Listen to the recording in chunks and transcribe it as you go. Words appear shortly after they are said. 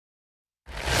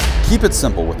Keep it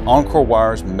simple with Encore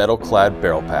Wire's metal-clad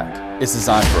barrel pack. It's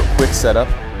designed for a quick setup,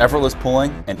 effortless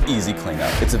pulling, and easy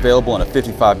cleanup. It's available in a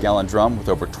 55-gallon drum with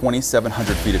over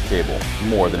 2,700 feet of cable,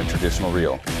 more than a traditional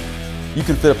reel. You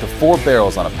can fit up to 4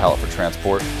 barrels on a pallet for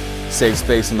transport, save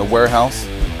space in the warehouse,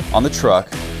 on the truck,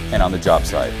 and on the job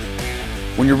site.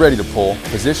 When you're ready to pull,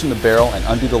 position the barrel and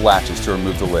undo the latches to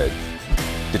remove the lid.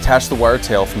 Detach the wire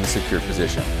tail from the secured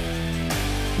position.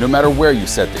 No matter where you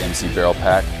set the MC barrel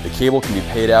pack, the cable can be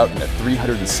paid out in a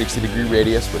 360-degree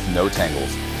radius with no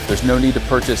tangles. There's no need to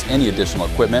purchase any additional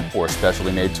equipment or a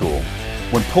specially made tool.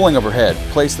 When pulling overhead,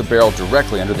 place the barrel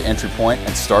directly under the entry point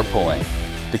and start pulling.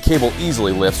 The cable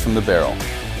easily lifts from the barrel.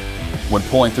 When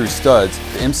pulling through studs,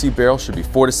 the MC barrel should be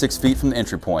 4 to 6 feet from the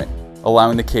entry point,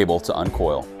 allowing the cable to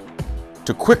uncoil.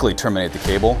 To quickly terminate the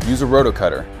cable, use a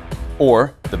rotocutter,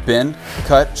 or the bend,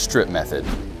 cut, strip method.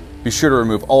 Be sure to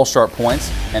remove all sharp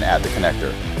points and add the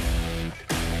connector.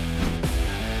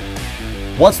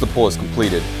 Once the pull is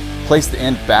completed, place the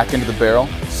end back into the barrel,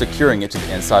 securing it to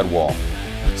the inside wall.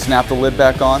 Snap the lid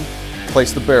back on,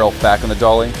 place the barrel back on the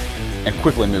dolly, and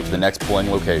quickly move to the next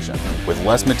pulling location. With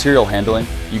less material handling,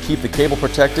 you keep the cable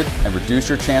protected and reduce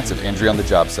your chance of injury on the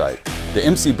job site. The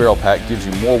MC barrel pack gives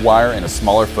you more wire in a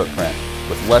smaller footprint,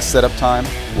 with less setup time,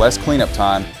 less cleanup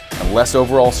time, and less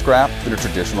overall scrap than a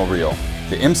traditional reel.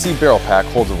 The MC barrel pack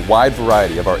holds a wide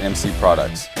variety of our MC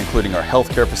products, including our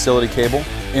healthcare facility cable,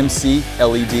 MC,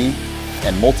 LED,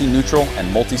 and multi-neutral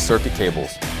and multi-circuit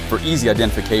cables. For easy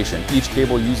identification, each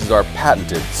cable uses our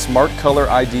patented Smart Color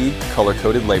ID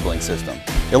color-coded labeling system.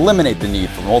 Eliminate the need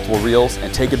for multiple reels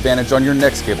and take advantage on your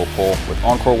next cable pull with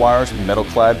Encore Wire's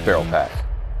metal-clad barrel pack.